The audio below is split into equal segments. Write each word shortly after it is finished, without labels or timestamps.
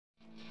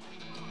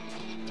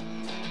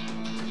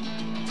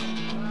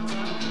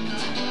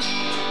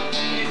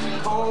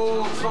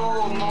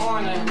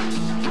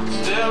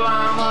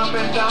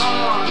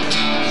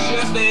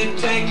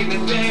taking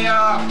the day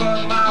off,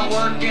 but my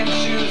working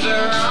shoes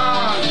are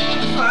on.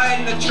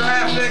 Fighting the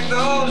traffic,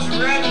 those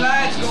red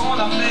lights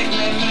gonna make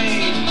me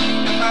late.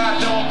 If I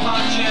don't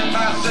punch in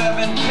by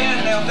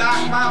 7:10, they'll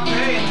dock my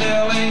pay and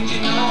they'll age, you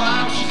know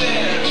I'm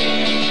still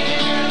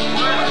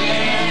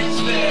working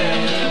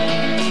still.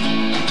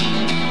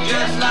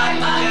 Just like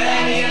my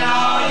daddy and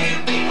all you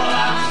people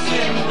I'm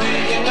sitting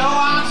with, you know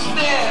I'm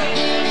still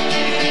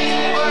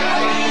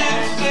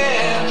working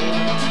still.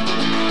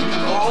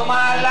 Oh,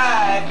 my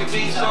life could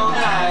be so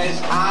nice,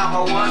 I'm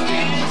a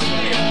working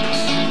still.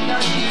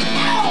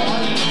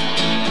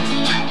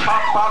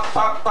 Pop, pop,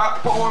 pop, pop,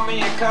 pour me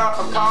a cup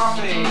of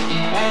coffee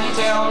and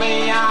tell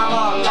me I'm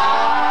alive.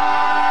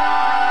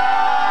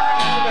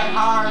 Been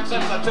hard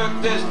since I took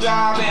this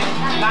job in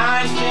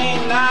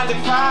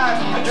 1995.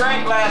 I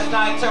drank last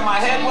night till my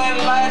head went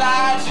light.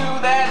 I do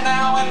that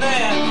now and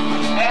then.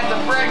 At the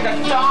break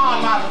of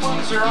dawn, my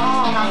boots are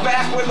on. I'm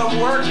back with a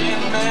working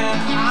man.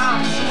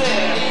 I'm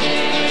still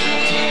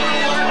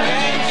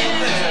working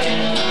still.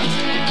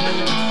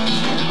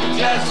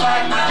 Just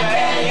like my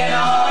daddy and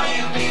all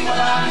you people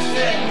I'm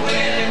sitting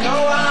with, you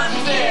know I'm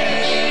still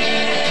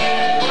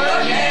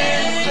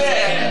working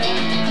still.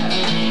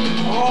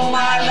 Oh,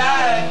 my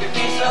life could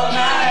be so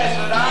nice,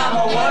 but I'm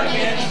a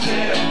working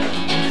still.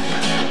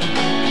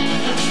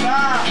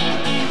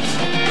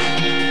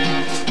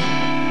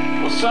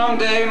 Well,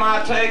 someday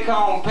my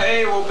take-home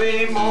pay will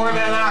be more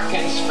than I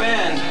can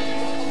spend.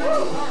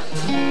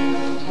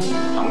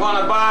 I'm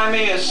gonna buy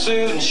me a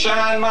suit and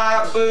shine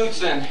my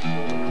boots and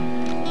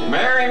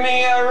marry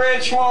me a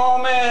rich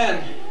woman.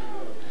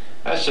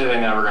 That shit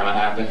ain't never gonna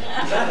happen.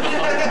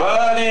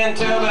 But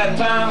until that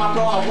time, I'm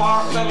gonna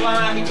walk the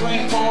line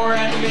between poor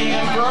and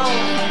being broke.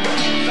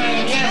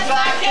 Saying yes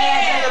I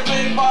can, the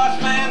big boss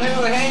man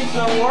who hates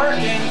the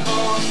working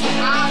folks.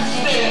 I'm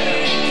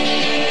still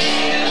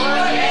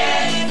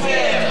working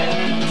still.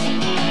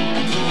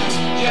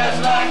 Just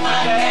like my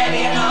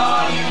daddy and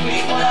all you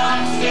people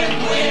I'm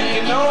sitting with,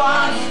 you know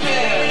I'm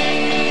still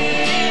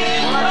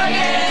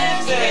working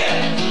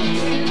still.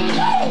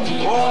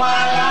 Oh,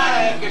 my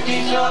life could be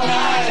so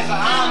nice,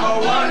 I'm a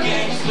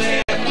working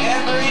still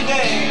every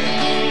day.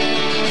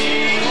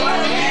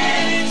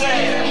 Working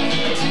still.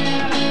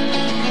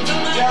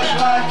 Just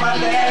like my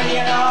daddy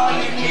and all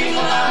you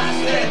people I'm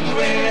sitting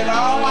with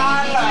all my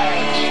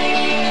life.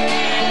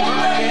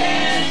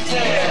 Working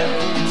still.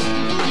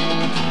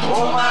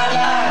 Oh, my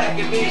life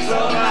could be so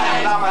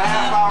nice. I'm a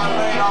half hour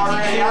late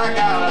already, I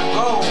gotta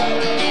go.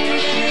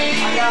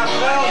 I got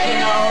bills, you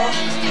know.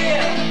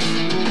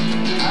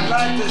 I'd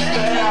like to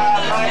stay,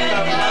 I'd like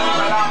to play,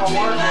 but I'm a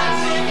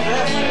working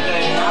this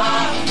today.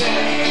 I'm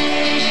still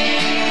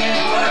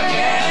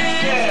working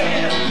still.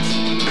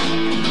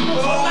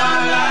 Oh, my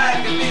life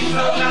could be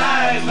so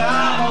nice,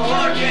 I'm a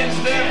working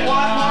still.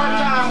 One more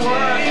time,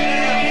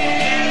 working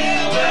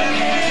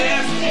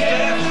stiff,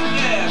 stiff,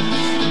 stiff.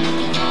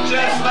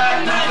 Just like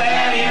my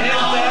daddy and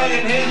his daddy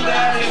and his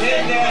daddy and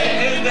his daddy and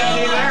his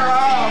daddy, they're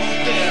all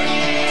stiff.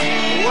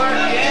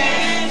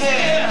 Working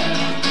stiff.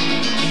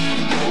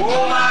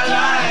 Oh, my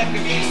life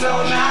could be so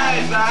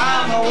nice,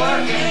 I'm a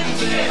working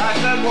stiff. I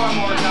said one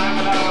more time,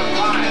 but I was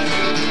lying.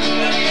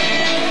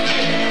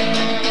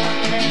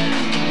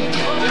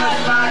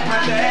 Just like my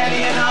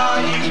daddy and all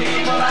you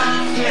people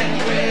I'm sitting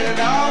with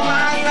all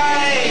my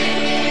life.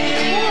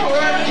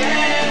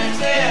 Working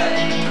stiff.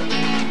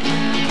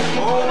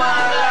 Oh,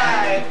 my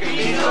life could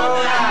be so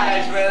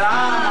nice, but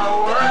I'm a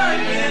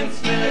working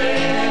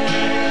stiff.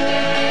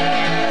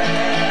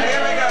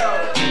 Here we go.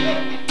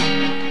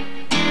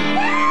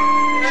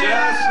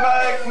 Just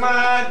like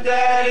my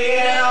daddy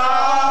and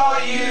all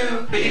you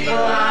people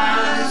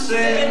I'm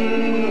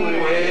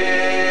sitting with.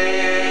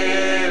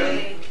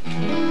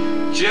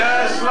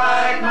 Just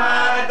like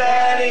my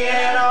daddy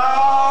and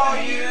all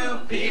you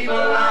people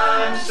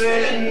I'm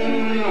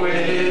sitting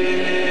with.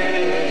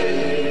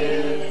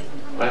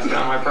 Last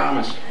time I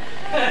promise.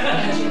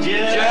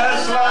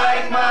 Just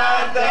like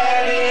my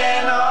daddy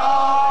and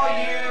all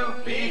you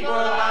people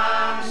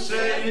I'm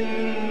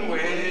sitting